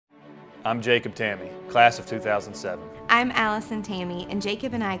I'm Jacob Tamme, class of 2007. I'm Allison Tamme, and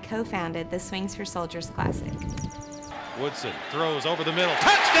Jacob and I co-founded the Swings for Soldiers Classic. Woodson throws over the middle.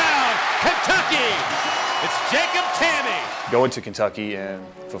 Touchdown, Kentucky! It's Jacob Tamme! Going to Kentucky and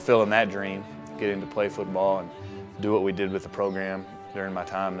fulfilling that dream, getting to play football and do what we did with the program during my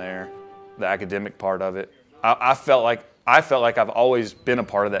time there, the academic part of it. I felt like I've always been a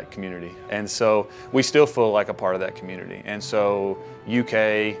part of that community, and so we still feel like a part of that community. And so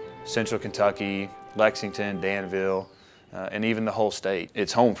UK, Central Kentucky, Lexington, Danville, and even the whole state,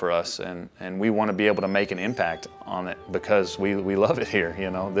 it's home for us, and we want to be able to make an impact on it because we love it here.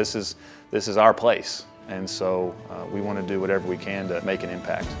 You know, this is our place, and so we want to do whatever we can to make an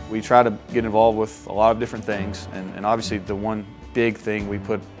impact. We try to get involved with a lot of different things, and obviously the one big thing we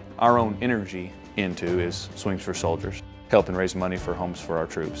put our own energy into is Swings for Soldiers, helping raise money for homes for our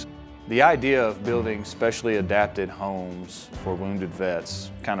troops. The idea of building specially adapted homes for wounded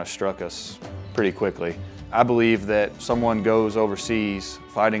vets kind of struck us pretty quickly. I believe that someone goes overseas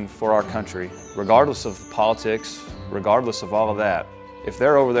fighting for our country, regardless of politics, regardless of all of that, if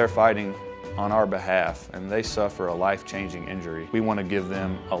they're over there fighting on our behalf and they suffer a life-changing injury, we want to give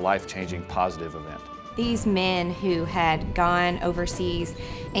them a life-changing positive event. These men who had gone overseas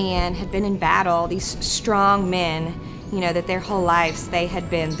and had been in battle, these strong men, you know, that their whole lives they had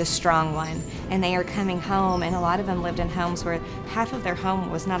been the strong one, and they are coming home, and a lot of them lived in homes where half of their home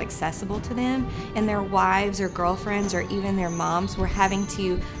was not accessible to them, and their wives or girlfriends or even their moms were having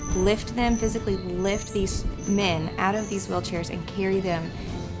to lift them, physically lift these men out of these wheelchairs and carry them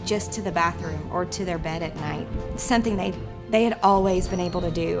just to the bathroom or to their bed at night. Something they had always been able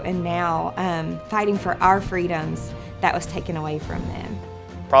to do, and now fighting for our freedoms, that was taken away from them.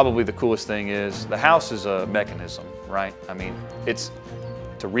 Probably the coolest thing is the house is a mechanism, right? I mean, it's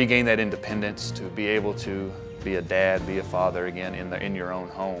to regain that independence, to be able to be a dad, be a father again in your own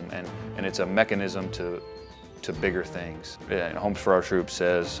home, and it's a mechanism to bigger things. Homes for Our Troops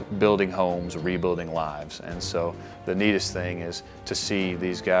says building homes, rebuilding lives, and so the neatest thing is to see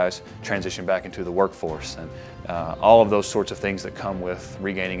these guys transition back into the workforce and all of those sorts of things that come with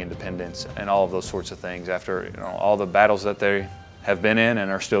regaining independence and all of those sorts of things after all the battles that they have been in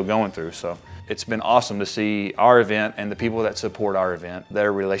and are still going through. So it's been awesome to see our event and the people that support our event,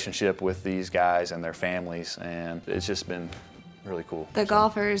 their relationship with these guys and their families, and it's just been really cool. The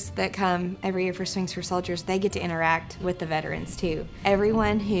golfers that come every year for Swings for Soldiers, they get to interact with the veterans too.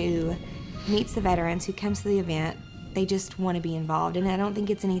 Everyone who meets the veterans, who comes to the event, they just want to be involved, and I don't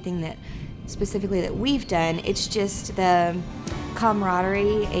think it's anything that specifically that we've done, it's just the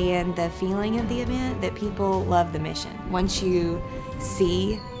camaraderie and the feeling of the event that people love the mission. Once you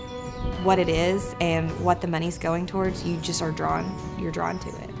see what it is and what the money's going towards, you just are you're drawn to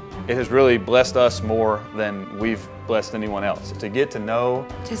it. It has really blessed us more than we've blessed anyone else. To get to know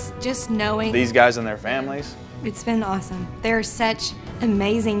just knowing these guys and their families. It's been awesome. They're such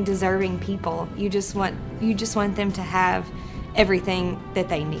amazing, deserving people. You just want them to have everything that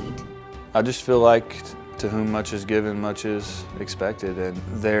they need. I just feel like to whom much is given, much is expected, and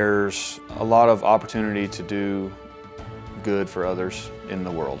there's a lot of opportunity to do good for others in the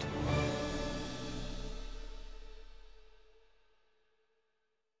world.